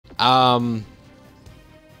Had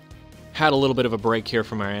a little bit of a break here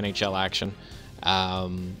from our NHL action.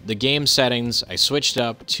 The game settings, I switched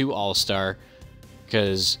up to All-Star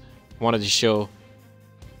because I wanted to show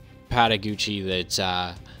Pataguchi that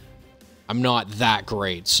I'm not that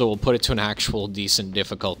great, so we'll put it to an actual decent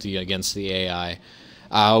difficulty against the AI.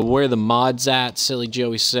 Where the mods at, Silly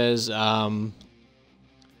Joey says. Not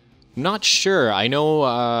sure. I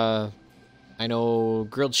know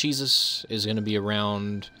Grilled Cheeses is going to be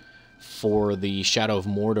around for the Shadow of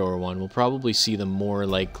Mordor one. We'll probably see them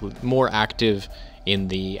more active in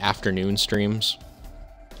the afternoon streams,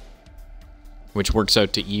 which works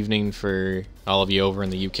out to evening for all of you over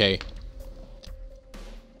in the UK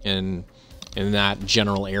and in that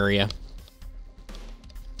general area.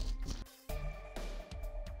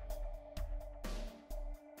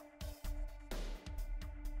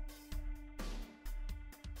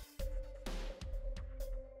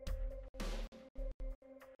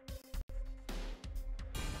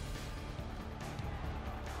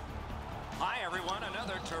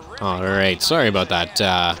 Alright, sorry about that,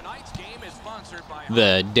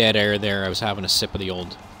 the dead air there. I was having a sip of the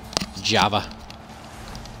old Java.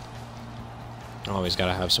 Always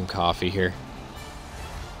gotta have some coffee here.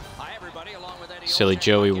 Silly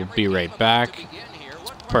Joey will be right back.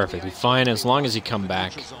 It's perfectly fine as long as he come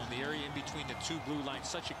back.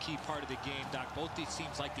 Such a key part of the game, Doc. Both these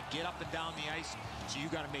teams like to get up and down the ice, so you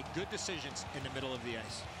got to make good decisions in the middle of the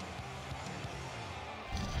ice.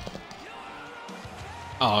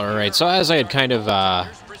 All right, so as I had kind of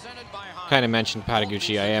mentioned,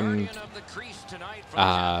 Pataguchi, I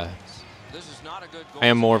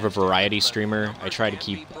am more of a variety streamer. I try to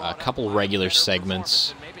keep a couple regular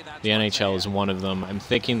segments. The NHL is one of them. I'm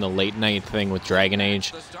thinking the late night thing with Dragon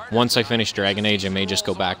Age. Once I finish Dragon Age, I may just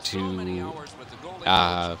go back to...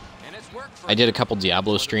 I did a couple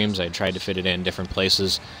Diablo streams. I tried to fit it in different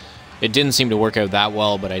places. It didn't seem to work out that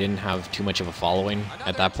well, but I didn't have too much of a following.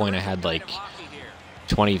 At that point, I had like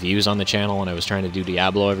 20 views on the channel, and I was trying to do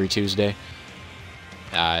Diablo every Tuesday.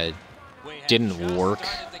 Didn't work,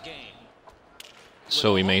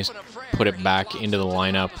 so we may put it back into the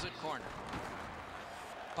lineup.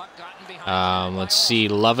 Let's see,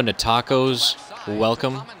 Lovin' the Tacos,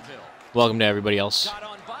 welcome. Welcome to everybody else,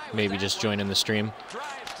 maybe just joining the stream.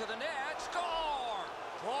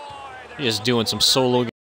 Just doing some solo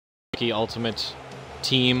ultimate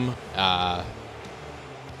team,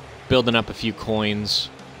 building up a few coins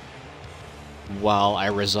while I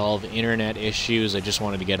resolve internet issues. I just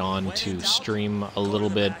wanted to get on to stream a little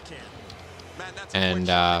bit, and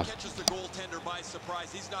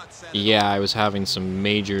yeah, I was having some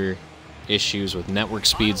major issues with network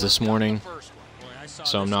speeds this morning,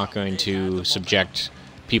 so I'm not going to subject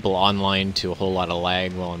people online to a whole lot of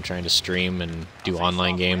lag while I'm trying to stream and do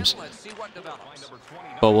online games.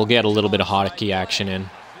 But we'll get a little bit of hockey action in.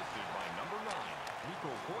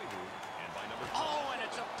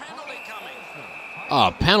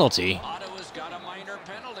 Oh, penalty. Ottawa's got a minor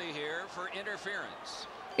penalty here for interference.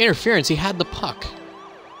 Interference? He had the puck.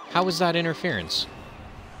 How was that interference?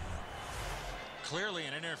 Clearly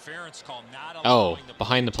an interference call, not allowing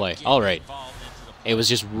behind the play. All right. It was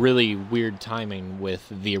just really weird timing with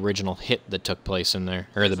the original hit that took place in there,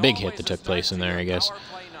 or the big hit that took place in there, I guess.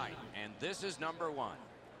 And this is number one.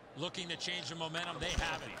 Looking to change the momentum, they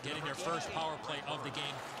have it. Getting their first power play of the game,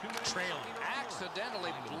 trailing.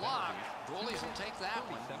 Accidentally blocked. Goalies will take that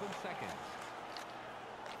one. 7 seconds.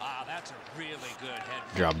 Ah, that's a really good head.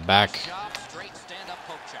 Drop back. Straight stand-up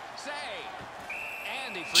poke check.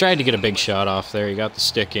 Save. Tried to get a big shot off there. He got the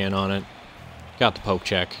stick in on it. Got the poke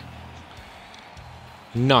check.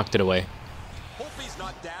 Knocked it away. Hope he's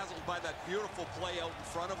not dazzled by that beautiful play out in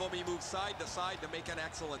front of him. He moves side to side to make an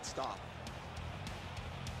excellent stop.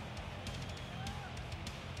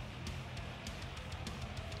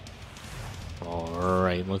 All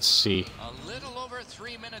right, let's see. A little over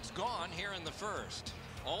 3 minutes gone here in the first.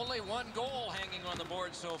 Only one goal hanging on the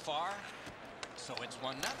board so far. So it's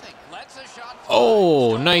 1-0. Let's a shot.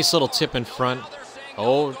 Oh, nice little tip in front.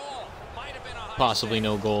 Oh, possibly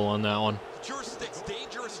no goal on that one.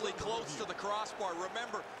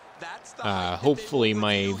 Hopefully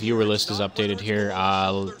my viewer list is updated here.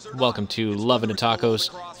 Welcome to Lovin' the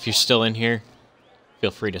Tacos. If you're still in here,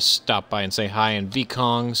 feel free to stop by and say hi. And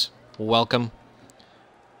VKongs, welcome.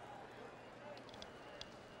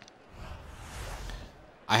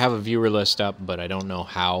 I have a viewer list up, but I don't know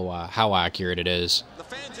how accurate it is.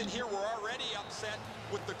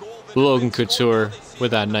 Logan Couture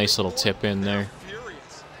with that nice little tip in there.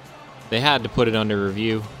 They had to put it under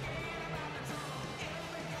review.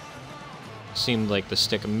 Seemed like the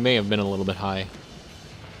stick may have been a little bit high,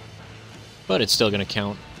 but it's still going to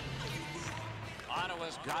count.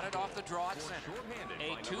 Got it off the draw at center.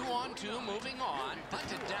 A 2-on-2 moving on.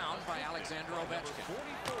 Punted down by Alexander Ovechkin.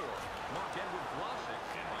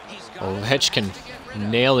 Ovechkin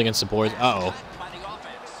nailed against the boards. Uh-oh.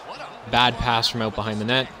 Bad pass from out behind the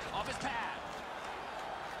net.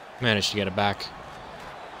 Managed to get it back.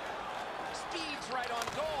 Speeds right on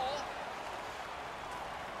goal.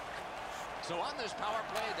 So on this power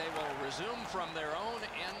play, they will resume from their own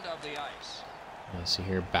end of the ice. Let's see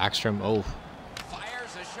here. Backstrom. Oh.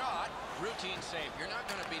 Fires a shot. Routine save. You're not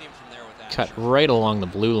going to beat him from there with that. Cut shot. right along the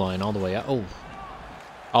blue line all the way. Oh.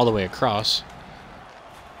 All the way across.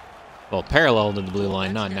 Well, parallel to the blue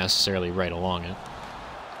line, not necessarily right along it.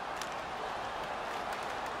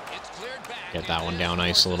 Get that one down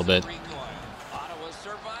ice a little bit. Ottawa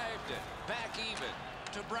survived it. Back even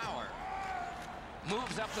to Brouwer.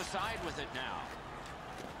 Moves up the side with it now.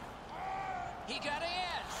 He got in.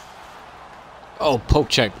 Oh, poke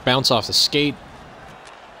check. Bounce off the skate.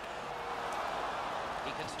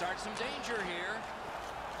 He can start some danger here.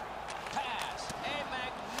 Pass. A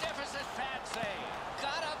magnificent pad save.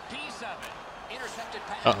 Got a piece of it. Intercepted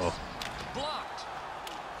pass. Uh-oh. Blocked.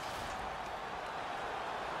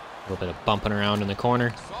 A little bit of bumping around in the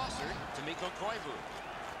corner. Saucer to Mikko Koivu.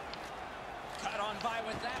 Cut on by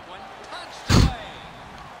with that one. Punched away.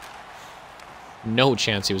 No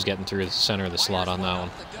chance he was getting through the center of the slot on that one.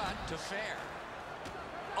 The gut to Fair.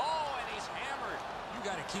 Oh, and he's hammered. You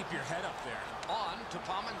got to keep your head up there. On to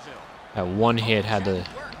Pominville. That one hit had the...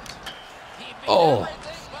 He beat Oh.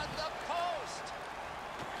 everything but the post.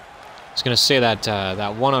 I was going to say that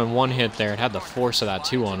that one-on-one hit there, it had the force of that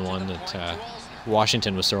two-on-one that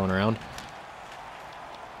Washington was throwing around.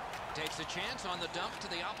 Takes a chance on the dump to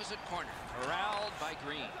the opposite corner. Corralled by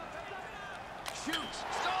Green. Shoots.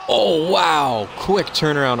 Oh, wow. Quick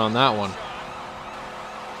turnaround on that one.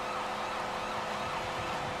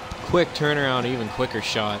 Quick turnaround, even quicker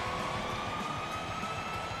shot.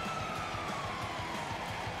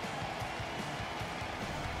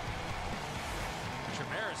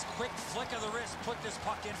 Chimera's quick flick of the wrist put this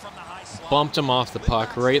puck in from the high slot. Bumped him off the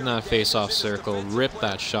puck right in that face-off circle. Ripped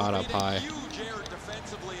that shot up high.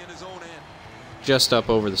 Just up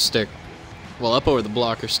over the stick. Well, up over the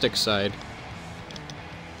blocker stick side.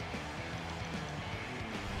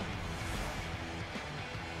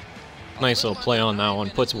 Nice little play on that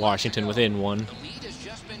one. Puts Washington within one. The lead has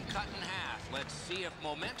just been cut in half. Let's see if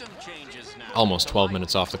momentum changes now. Almost 12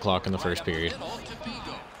 minutes off the clock in the first period.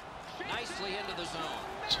 Nicely into the zone.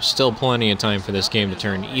 So still plenty of time for this game to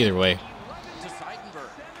turn either way. To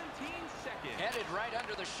Seidenberg. Headed right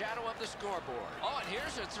under the shadow of the scoreboard. Oh, and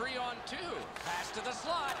here's a 3-on-2. Pass to the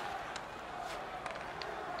slot.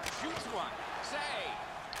 Shoots one. Save.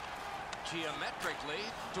 Geometrically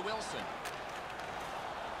to Wilson.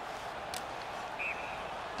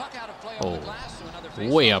 Puck out of play over the glass, so another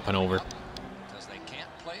face way up and over. Because they can't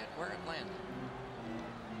play it where it landed.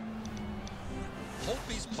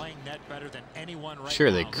 Holtby's playing net better than anyone right Sure,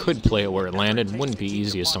 they now. could play it where it landed. Wouldn't be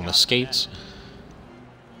easiest on the skates.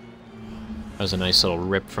 That was a nice little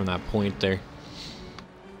rip from that point there.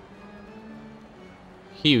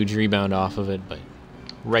 Huge rebound off of it, but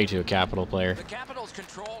right to a Capital player. The Capitals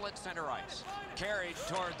control at center ice. Carried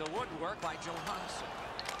toward the woodwork by Johansson.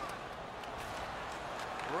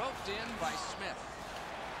 Roped in by Smith.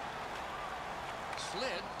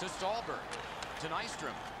 Slid to Stallberg. To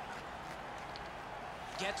Nystrom.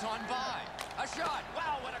 Gets on by. A shot.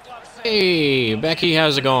 Wow, what a glove save. Hey, Becky,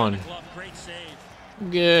 how's it going? Great save.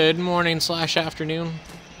 Good morning / afternoon.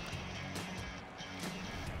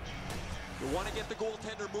 You want to get the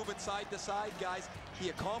goaltender moving side to side, guys. He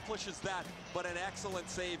accomplishes that, but an excellent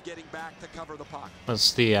save getting back to cover the puck.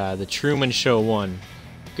 That's the Truman Show one.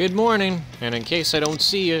 Good morning, and in case I don't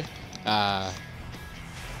see you,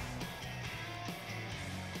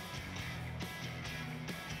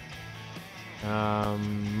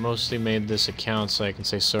 mostly made this account so I can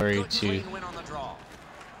say sorry to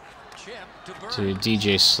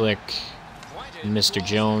DJ Slick, and Mr.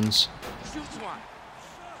 Jones. Shoots one.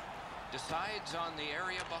 Decides on the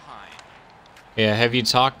area behind. Yeah, have you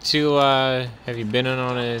talked to, have you been in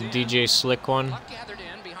on a DJ Slick one? Puck gathered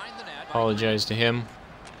in behind the net. Apologize to him.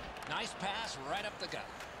 Nice pass right up the gut.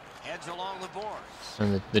 Heads along the boards.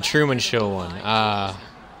 And the Truman Show one.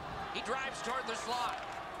 He drives toward the slot.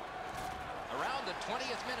 Around the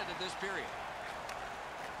 20th minute of this period.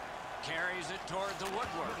 Carries it toward the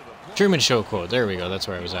woodwork. Truman Show quote. There we go. That's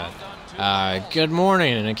where I was at. Good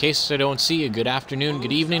morning, and in case I don't see you, good afternoon,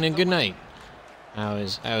 good evening, and good night. I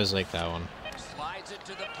was like that one. Slides it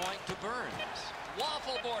to the point to Burns.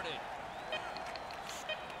 Waffle boarded.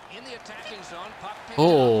 In the attacking zone, puck picked up by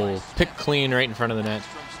Oh, Smith. pick clean right in front of the net.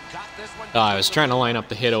 Markstrom's got Oh, I was trying to line up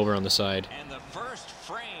the hit over on the side. And the first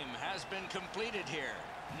frame has been completed here.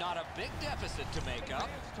 Not a big deficit to make up,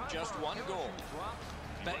 just one goal.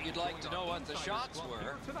 Bet you'd like to know what the shots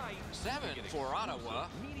were. 7 for Ottawa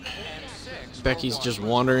and 6 for Becky's just Washington.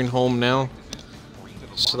 wandering home now.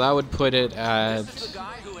 So that would put it at... This is the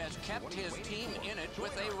guy who has kept his team in it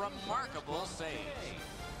with a remarkable save.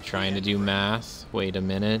 Trying to do math. Wait a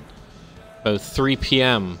minute. About 3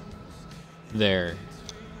 p.m. there.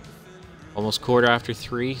 Almost quarter after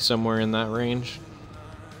 3, somewhere in that range.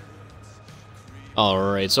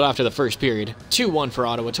 Alright, so after the first period, 2-1 for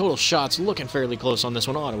Ottawa. Total shots looking fairly close on this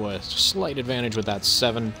one. Ottawa, slight advantage with that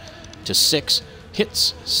 7-6.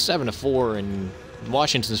 Hits 7-4 in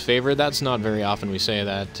Washington's favor. That's not very often we say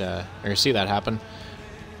that, or see that happen.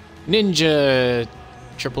 Ninja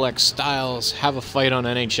XXX Styles have a fight on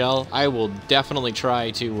NHL. I will definitely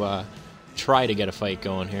try to get a fight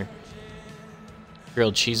going here.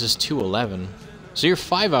 Grilled cheeses 211. So you're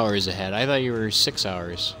 5 hours ahead. I thought you were 6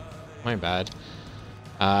 hours. My bad.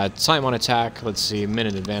 Time on attack. Let's see.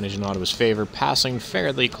 Minute advantage in Ottawa's favor. Passing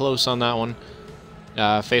fairly close on that one.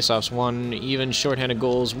 Face-offs 1. Even shorthanded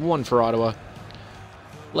goals 1 for Ottawa.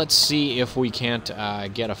 Let's see if we can't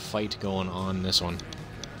get a fight going on this one.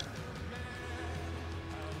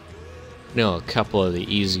 No, a couple of the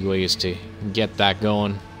easy ways to get that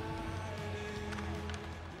going.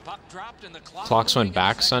 Clocks went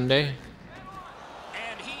back Sunday.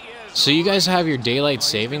 So you guys have your daylight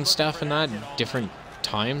saving stuff and that different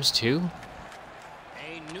times too?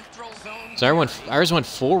 So ours went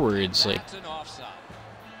forwards like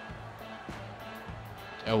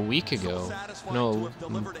a week ago. No,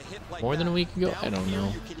 more than a week ago? I don't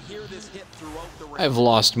know. I've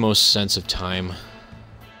lost most sense of time.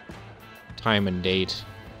 Time and date.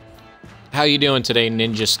 How you doing today,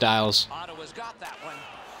 Ninja Styles? Ottawa's got that one.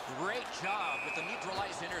 Great job with the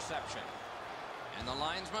neutralized interception. And the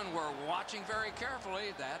linesmen were watching very carefully.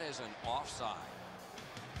 That is an offside.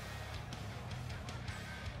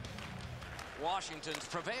 Washington's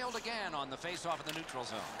prevailed again on the face-off of the neutral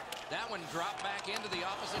zone. That one dropped back into the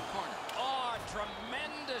opposite corner. Oh,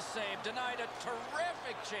 tremendous save. Denied a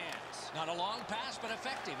terrific chance. Not a long pass, but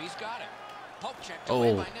effective. He's got it. Poke checked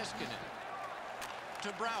away by Niskanen.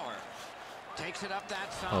 To Brower. Takes it up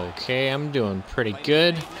that side. Okay, I'm doing pretty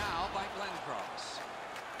good. Now by Glencross.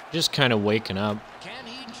 Just kind of waking up. Can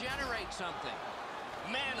he generate something?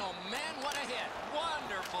 Man, oh man, what a hit.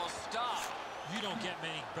 Wonderful stop. You don't get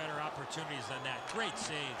many better opportunities than that. Great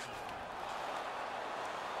save.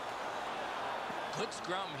 Good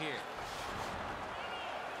scrum here.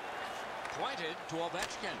 Pointed to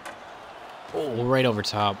Ovechkin. Oh, right over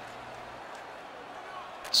top.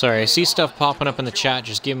 Sorry, I see stuff popping up in the chat.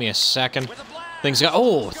 Just give me a second. Things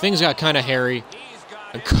got kind of hairy.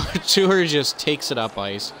 Couture just takes it up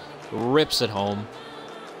ice, rips it home.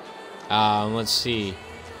 Let's see.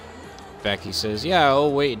 Becky says, yeah, oh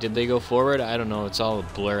wait, did they go forward? I don't know, it's all a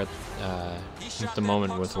blur at the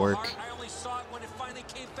moment with work. I only saw it when it finally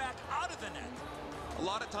came back out of the net. A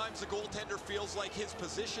lot of times the goaltender feels like his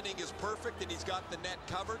positioning is perfect and he's got the net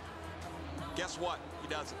covered. Guess what? He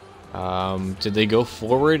doesn't. Did they go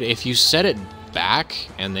forward? If you set it back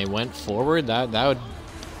and they went forward, that would...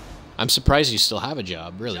 I'm surprised you still have a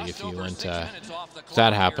job, really, if you went, if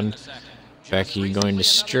that happened. Becky going to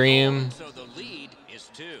stream.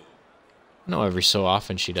 No, every so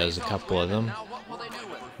often she does a couple of them.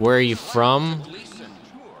 Where are you from?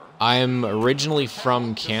 I'm originally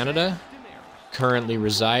from Canada, currently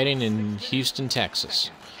residing in Houston,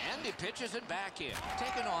 Texas. And he pitches it back in.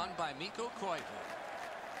 Taken on by Mikko Koivu.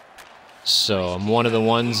 So I'm one of the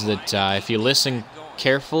ones that, if you listen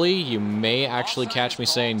carefully, you may actually catch me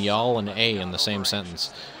saying y'all and a in the same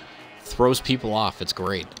sentence. Throws people off. It's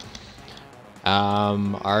great.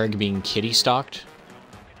 Arg being kitty stalked.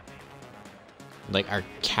 Like, are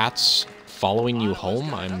cats following you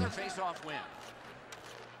home?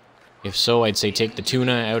 If so, I'd say take the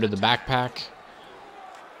tuna out of the backpack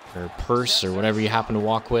or purse or whatever you happen to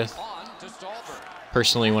walk with.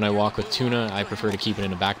 Personally, when I walk with tuna, I prefer to keep it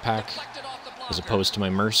in a backpack as opposed to my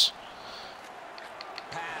Merce.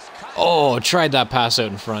 Oh, tried that pass out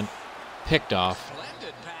in front. Picked off.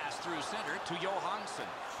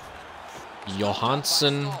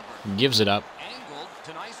 Johansson gives it up.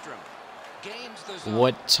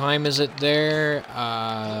 What time is it there?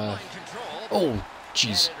 Oh,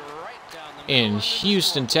 jeez. In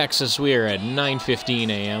Houston, Texas, we are at 9:15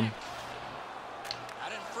 a.m.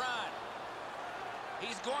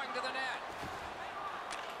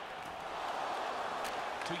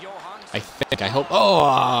 I hope.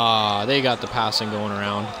 Oh, they got the passing going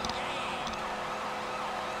around.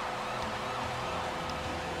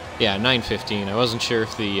 Yeah, 9:15. I wasn't sure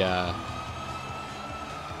if the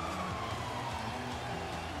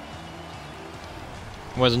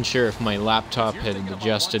wasn't sure if my laptop had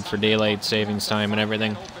adjusted for daylight savings time and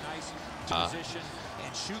everything.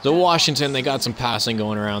 The Washington, they got some passing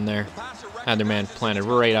going around there. Had their man planted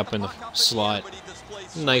right up in the slot.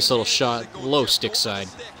 Nice little shot, low stick side.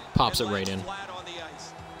 Pops it right in.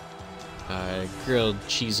 Grilled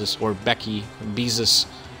cheeses, or Becky Beezus.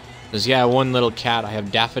 Says, yeah, one little cat. I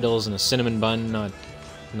have daffodils and a cinnamon bun, not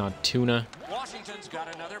tuna.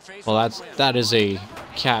 Well, that is a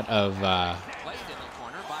cat of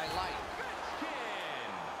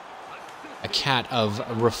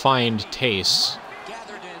refined tastes.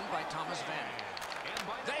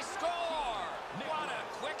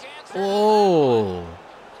 Oh,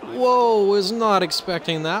 whoa! Was not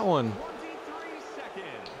expecting that one.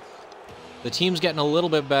 The team's getting a little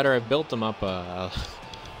bit better. I've built them up a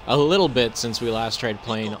little bit since we last tried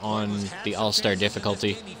playing on the All-Star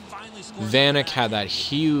difficulty. Vanek had that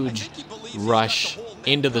huge rush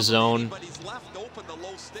into the zone.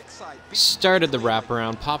 Started the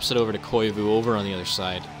wraparound, pops it over to Koivu over on the other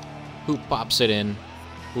side. Who pops it in,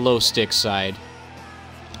 low stick side,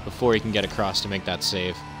 before he can get across to make that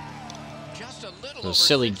save. So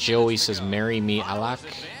silly Joey says, marry me, Alec?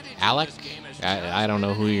 Alec? I don't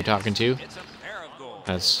know who you're talking to.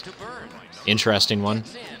 That's interesting one.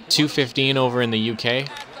 2:15 over in the UK.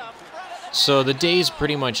 So the day's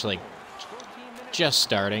pretty much like just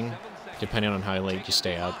starting, depending on how late you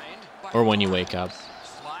stay up or when you wake up.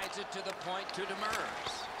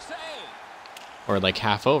 Or like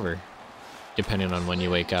half over, depending on when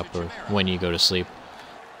you wake up or when you go to sleep.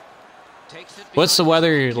 What's the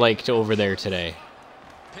weather like over there today?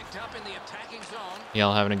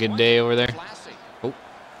 Y'all having a good day over there? Oh.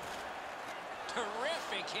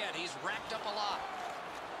 Terrific hit. He's racked up a lot.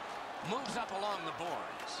 Moves up along the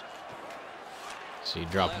boards. So you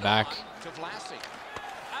drop it back.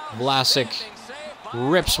 Vlasic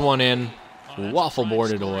rips one in. Waffle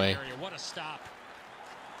boarded away.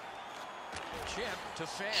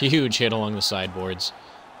 Huge hit along the sideboards.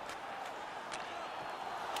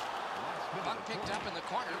 Puck picked up in the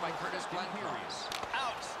corner by Curtis Glenn-Cross.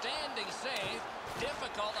 Outstanding save.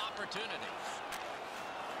 Difficult opportunity.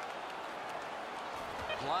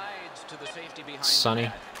 Glides to the safety behind.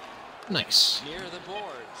 Sunny. Nice. Near the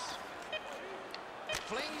boards.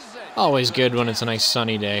 Flings it. Always good when it's a nice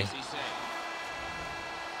sunny day.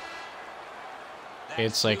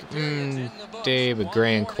 It's like, day, but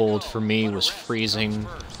gray and cold for me. Was freezing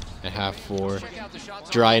at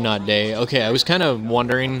 4:30. Dry, not day. Okay, I was kind of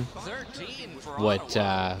wondering what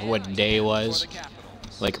day was.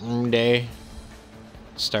 Like, day.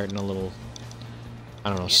 Starting a little, I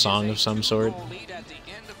don't know, song of some sort.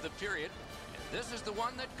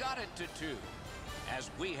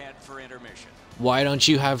 Why don't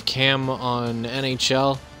you have Cam on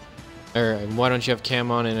NHL? Or why don't you have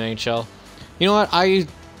Cam on in NHL? You know what? I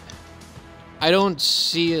don't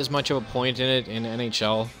see as much of a point in it in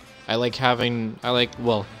NHL.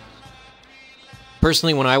 Well,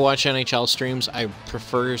 personally, when I watch NHL streams, I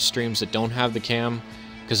prefer streams that don't have the cam,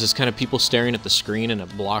 because it's kind of people staring at the screen and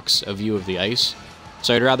it blocks a view of the ice.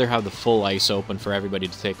 So I'd rather have the full ice open for everybody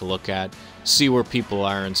to take a look at, see where people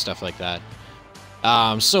are and stuff like that.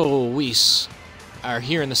 So we are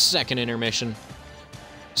here in the second intermission.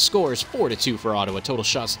 Scores 4-2 for Ottawa. Total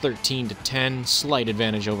shots 13-10. Slight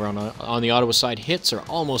advantage over on the Ottawa side. Hits are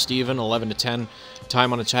almost even, 11-10.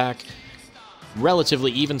 Time on attack, relatively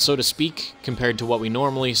even, so to speak, compared to what we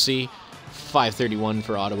normally see. 531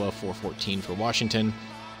 for Ottawa, 414 for Washington.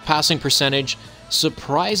 Passing percentage,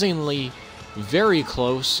 surprisingly very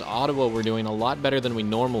close. Ottawa, we're doing a lot better than we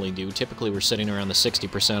normally do. Typically, we're sitting around the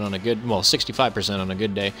 60% on a good, well, 65% on a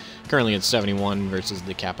good day. Currently at 71 versus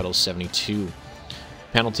the Capitals 72.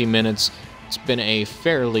 Penalty minutes, it's been a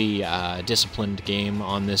fairly disciplined game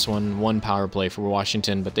on this one. One power play for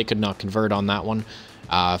Washington, but they could not convert on that one.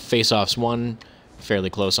 Face-offs won, fairly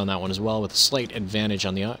close on that one as well, with a slight advantage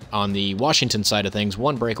on the Washington side of things.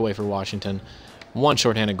 One breakaway for Washington, one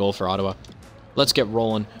shorthanded goal for Ottawa. Let's get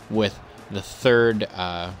rolling with the third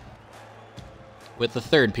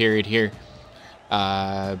period here.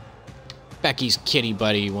 Becky's kitty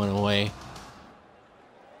buddy went away.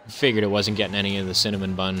 Figured it wasn't getting any of the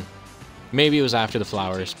cinnamon bun. Maybe it was after the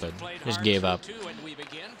flowers, but just gave up.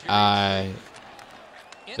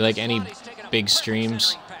 Like any big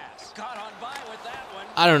streams?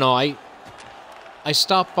 I don't know. I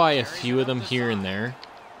stopped by a few of them here and there.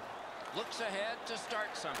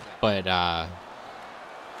 But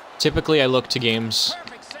typically I look to games.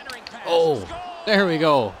 Oh, there we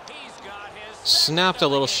go. Snapped a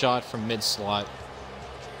little shot from mid-slot.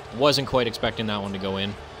 Wasn't quite expecting that one to go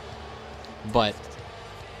in. But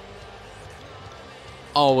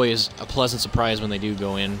always a pleasant surprise when they do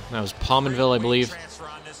go in. That was Pominville, I believe.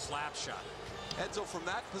 Edzo, from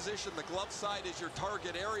that position, the glove side is your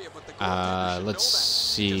target area, but the let's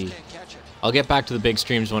see. I'll get back to the big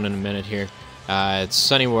streams one in a minute here. It's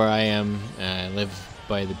sunny where I am. I live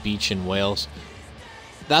by the beach in Wales.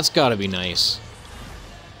 That's got to be nice.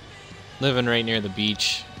 Living right near the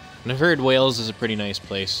beach. And I've heard Wales is a pretty nice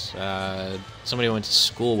place. Somebody I went to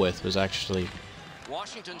school with was actually...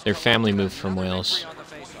 Their family moved from Wales.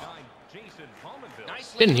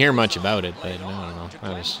 Didn't hear much about it, but I don't know.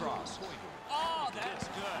 That was...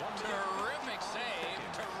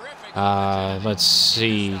 let's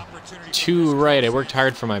see. 2 right. I worked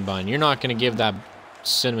hard for my bun. You're not going to give that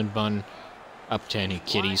cinnamon bun up to any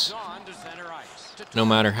kitties. No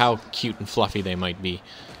matter how cute and fluffy they might be.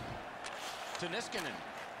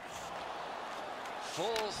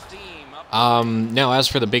 Now, as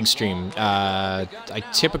for the big stream, I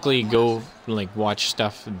typically go, like, watch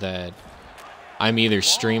stuff that I'm either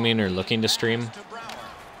streaming or looking to stream.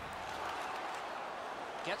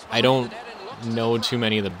 I don't know too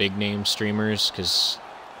many of the big name streamers because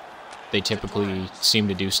they typically seem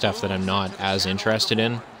to do stuff that I'm not as interested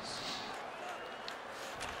in.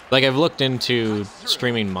 Like, I've looked into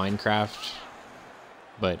streaming Minecraft,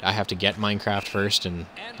 but I have to get Minecraft first and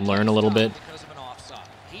learn a little bit.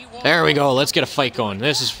 There we go. Let's get a fight going.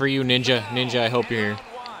 This is for you, Ninja. Ninja, I hope you're here.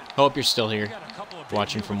 Hope you're still here.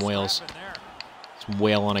 Watching from Wales. Let's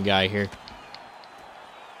wail on a guy here.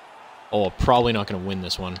 Oh, probably not going to win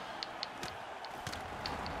this one.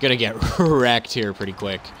 Gonna get wrecked here pretty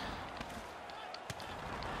quick.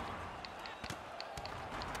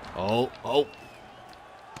 Oh, oh.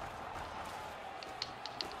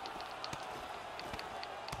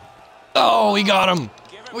 Oh, we got him.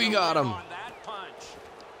 We got him.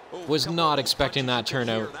 Was not expecting that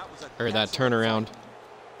turnout, or that turnaround.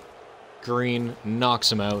 Green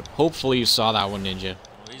knocks him out. Hopefully you saw that one, Ninja.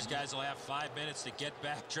 Well, these guys will have 5 minutes to get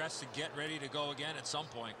back dressed and get ready to go again at some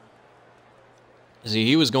point. See,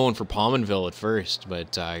 he was going for Pominville at first,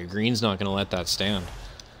 but Green's not going to let that stand.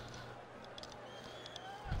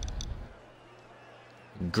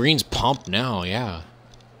 Green's pumped now, yeah.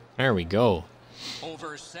 There we go.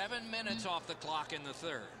 Over 7 minutes off the clock in the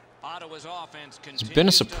third. Ottawa's offense it's been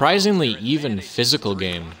a surprisingly even physical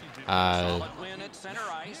game. I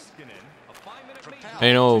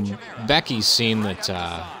know Becky's seen that.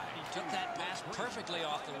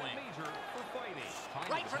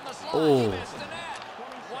 Oh.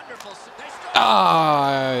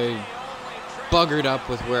 I buggered up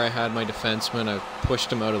with where I had my defenseman. I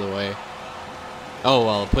pushed him out of the way. Oh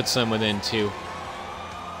well, it puts them within 2.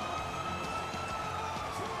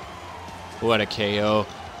 What a KO.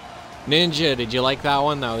 Ninja, did you like that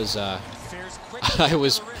one? That was, I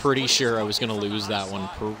was pretty sure I was going to lose that one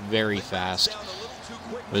very fast.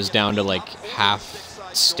 It was down to like half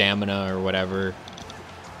stamina or whatever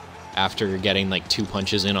after getting like 2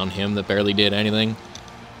 punches in on him that barely did anything.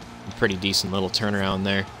 Pretty decent little turnaround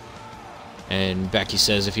there. And Becky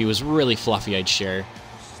says if he was really fluffy, I'd share.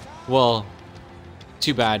 Well,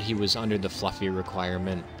 too bad he was under the fluffy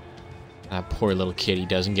requirement. That poor little kitty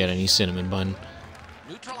doesn't get any cinnamon bun.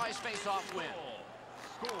 Neutralized face-off win.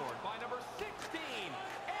 Scored by number 16.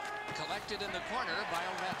 Collected in the corner by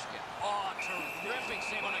Ovechkin. Oh, terrific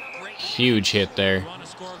save on a great... Huge hit there.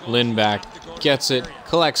 Lindback gets it,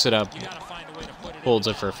 collects it up, holds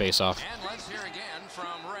it for a face-off. And let's hear again from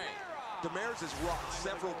Ray. Demers has rocked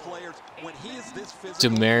several players. When he is this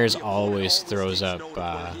physical, Demers always throws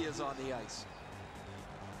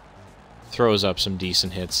up some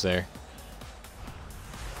decent hits there.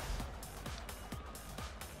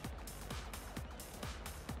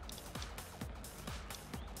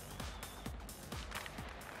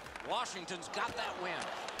 Washington's got that win.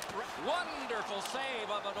 Wonderful save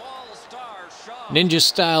of an all-star shot. Ninja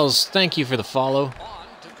Styles, thank you for the follow. On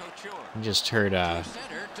to Couture. I just heard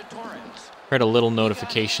Center to Torres. heard a little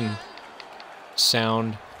notification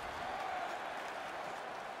sound.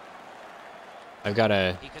 I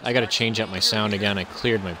gotta change up my sound again. I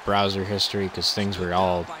cleared my browser history because things were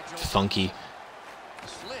all funky.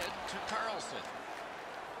 Slid to Carlson.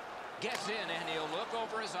 Gets in and he'll look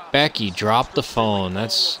over his options. Becky dropped the phone.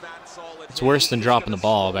 It's worse than dropping the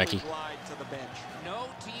ball, Becky. No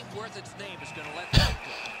team worth its name is going to let that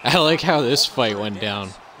go. I like how this fight went down.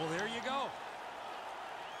 Well, there you go.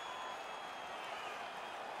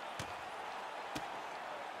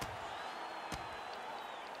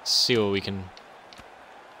 Let's see what we can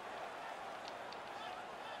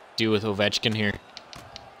do with Ovechkin here.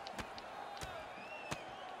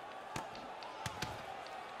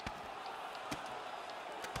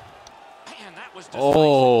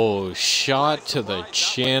 Oh, shot to the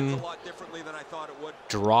chin.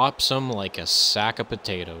 Drops him like a sack of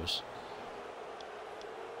potatoes.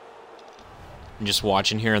 I'm just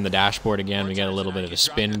watching here on the dashboard again. We got a little bit of a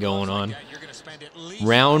spin going on.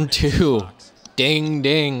 Round 2. Ding,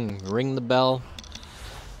 ding. Ring the bell.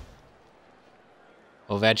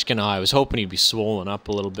 Ovechkin, I was hoping he'd be swollen up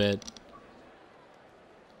a little bit.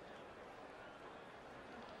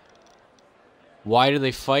 Why do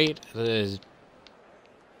they fight?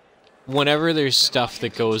 Whenever there's stuff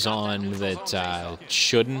that goes on that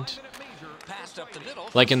shouldn't.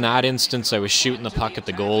 Like in that instance, I was shooting the puck at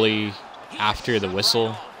the goalie after the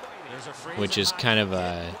whistle, which is kind of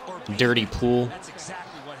a dirty pool.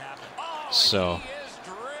 So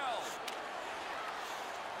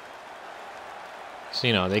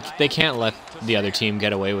you know, they can't let the other team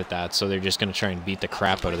get away with that, so they're just going to try and beat the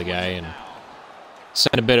crap out of the guy and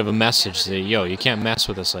send a bit of a message that, yo, you can't mess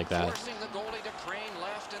with us like that.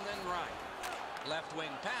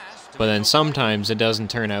 But then sometimes it doesn't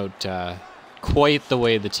turn out quite the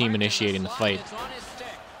way the team initiating the fight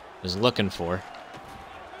is looking for.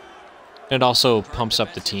 It also pumps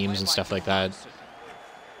up the teams and stuff like that.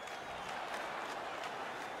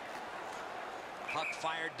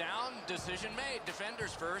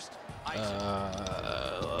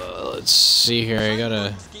 Let's see here. I got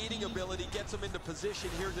a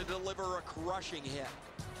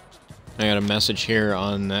message here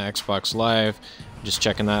on the Xbox Live. Just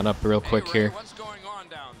checking that up real quick here. What's going on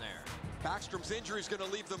down there? Backstrom's injury is going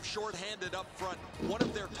to leave them short-handed up front. One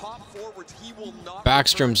of their top forwards, he will not.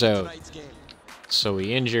 Backstrom's out. So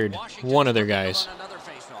we injured one of their guys.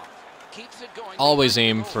 Always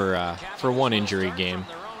aim for one injury game.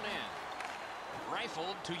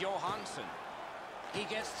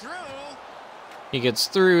 He gets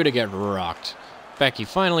through to get rocked. Becky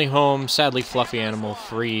finally home. Sadly, Fluffy Animal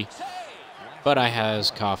free. But I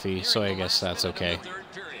has coffee, so I guess that's okay.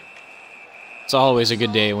 It's always a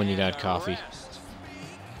good day when you got coffee.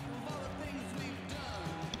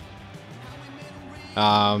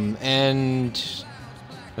 And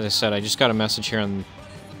as I said, I just got a message here on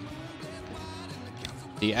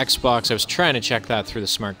the Xbox. I was trying to check that through the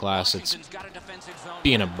smart glass. It's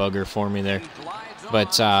being a bugger for me there.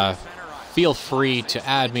 But feel free to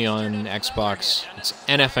add me on Xbox. It's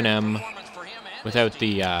NFNM without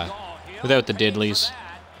the diddlies,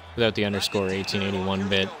 without the underscore 1881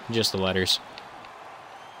 bit, just the letters.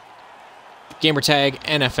 Gamertag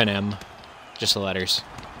NFNM, just the letters.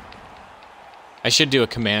 I should do a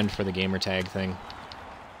command for the gamertag thing.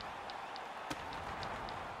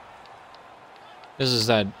 This is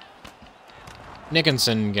that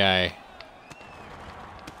Nickinson guy.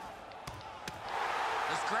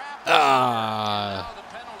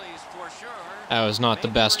 That was not the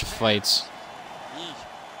best fights.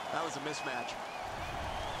 That was a mismatch.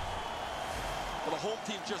 Well, the home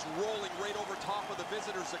team just rolling right over top of the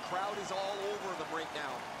visitors. The crowd is all over them right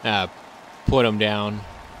now. Put him down.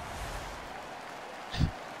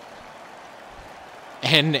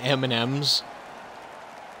 And M&M's.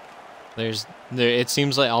 It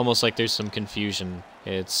seems like almost like there's some confusion.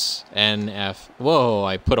 It's NF. Whoa!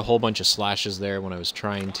 I put a whole bunch of slashes there when I was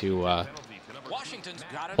trying to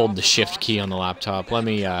hold the shift key on the laptop. Let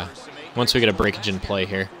me once we get a breakage in play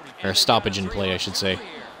here, or a stoppage in play, I should say.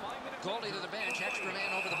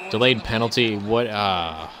 Delayed penalty. What?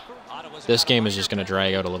 This game is just going to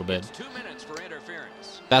drag out a little bit.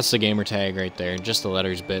 That's the gamer tag right there. Just the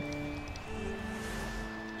letters bit.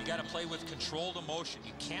 You got to play with controlled emotion.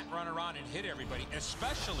 You can't run around and hit everybody,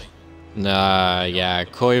 especially. Yeah,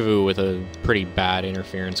 Koivu with a pretty bad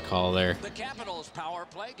interference call there. The Capitals' power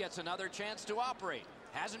play gets another chance to operate.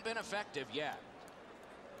 Hasn't been effective yet.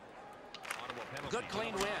 Good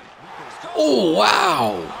clean win. Oh,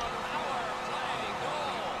 wow!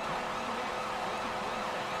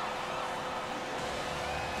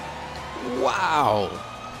 Wow!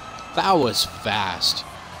 That was fast.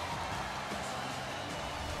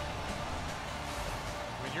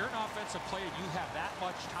 When you're an offensive player, you have that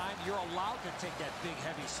much time, you're allowed to take that big,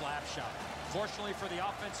 heavy slap shot. Fortunately for the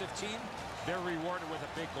offensive team, they're rewarded with a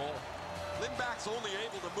big goal. Lindback's only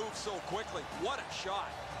able to move so quickly. What a shot.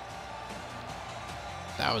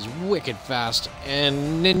 That was wicked fast.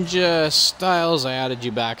 And Ninja Styles, I added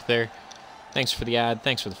you back there. Thanks for the ad,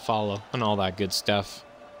 thanks for the follow, and all that good stuff.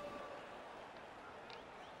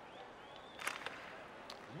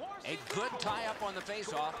 A good tie-up on the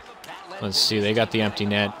face-off. Let's see, they got the empty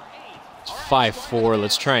net. It's 5-4.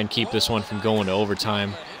 Let's try and keep this one from going to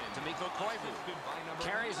overtime.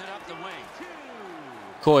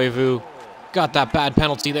 Koivu got that bad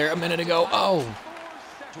penalty there a minute ago. Oh!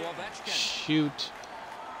 Shoot.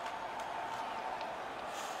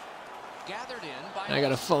 Gathered in by And I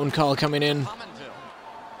got a phone call coming in,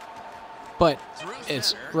 but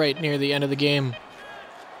it's right near the end of the game.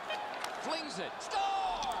 Flings it. Score!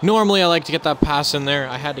 Normally I like to get that pass in there.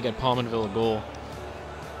 I had to get Pominville a goal.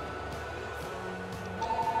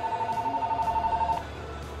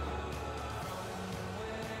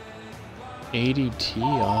 ADT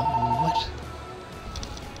on what?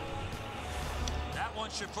 That one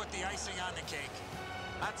should put the icing on the cake.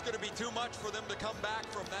 That's going to be too much for them to come back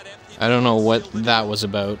from that empty. I don't know what that was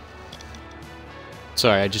about.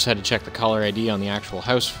 Sorry, I just had to check the caller ID on the actual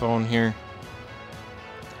house phone here.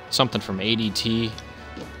 Something from ADT.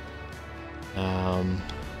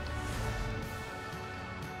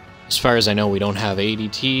 As far as I know, we don't have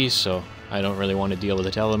ADT, so I don't really want to deal with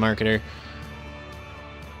a telemarketer.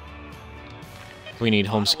 We need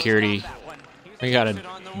home security. We got a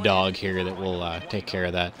dog here that will take care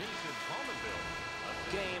of that.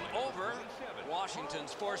 Game over.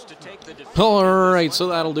 Washington's forced to take the defeat. Alright, so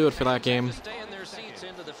that'll do it for that game. Stay in their seats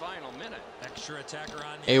into the final minute. Extra attacker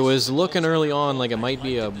on. It was looking early on like it might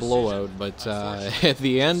be a blowout, but at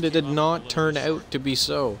the end it did not turn out to be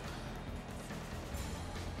so.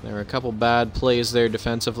 There were a couple bad plays there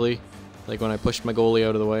defensively, like when I pushed my goalie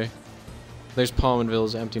out of the way. There's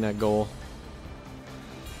Pominville's empty net goal.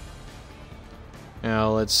 Now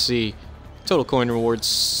let's see. Total coin rewards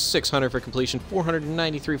 600 for completion,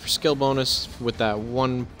 493 for skill bonus with that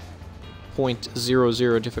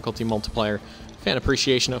 1.00 difficulty multiplier. Fan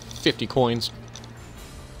appreciation of 50 coins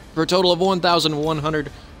for a total of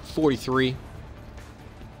 1,143.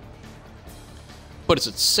 Put us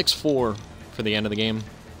at 6-4 for the end of the game.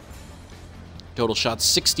 Total shots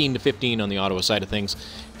 16 to 15 on the Ottawa side of things.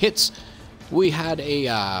 Hits, we had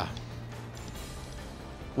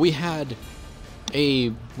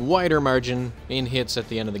a wider margin in hits at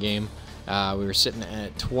the end of the game. We were sitting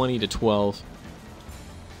at 20 to 12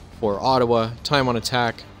 for Ottawa. Time on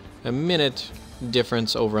attack, a minute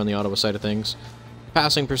difference over on the Ottawa side of things.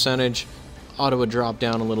 Passing percentage, Ottawa dropped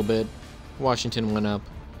down a little bit. Washington went up.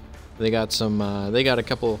 They got some. They got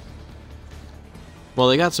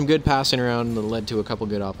some good passing around that led to a couple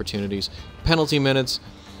good opportunities. Penalty minutes,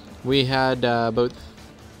 we had about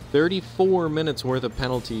 34 minutes worth of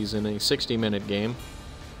penalties in a 60-minute game.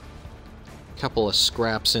 Couple of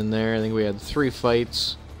scraps in there. I think we had 3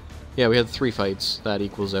 fights. Yeah, we had 3 fights. That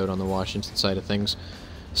equals out on the Washington side of things.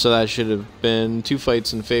 So that should have been 2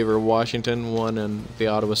 fights in favor of Washington, 1 on the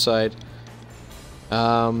Ottawa side.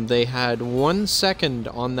 They had 1 second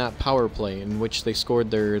on that power play in which they scored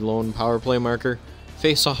their lone power play marker.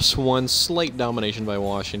 Face-offs won, slight domination by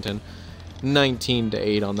Washington. 19 to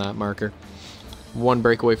 8 on that marker. 1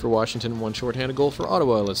 breakaway for Washington, 1 shorthanded goal for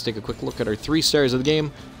Ottawa. Let's take a quick look at our 3 stars of the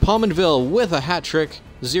game. Pominville with a hat trick,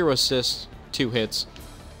 0 assists, 2 hits.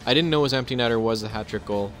 I didn't know his empty netter was the hat trick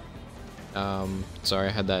goal. Sorry,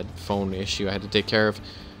 I had that phone issue I had to take care of.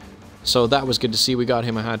 So that was good to see. We got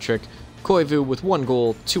him a hat trick. Koivu with 1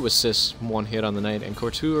 goal, 2 assists, 1 hit on the night, and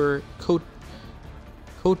Couture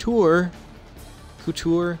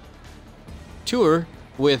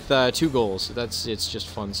with 2 goals. It's just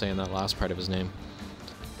fun saying that last part of his name.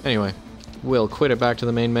 Anyway, we'll quit it back to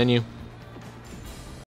the main menu.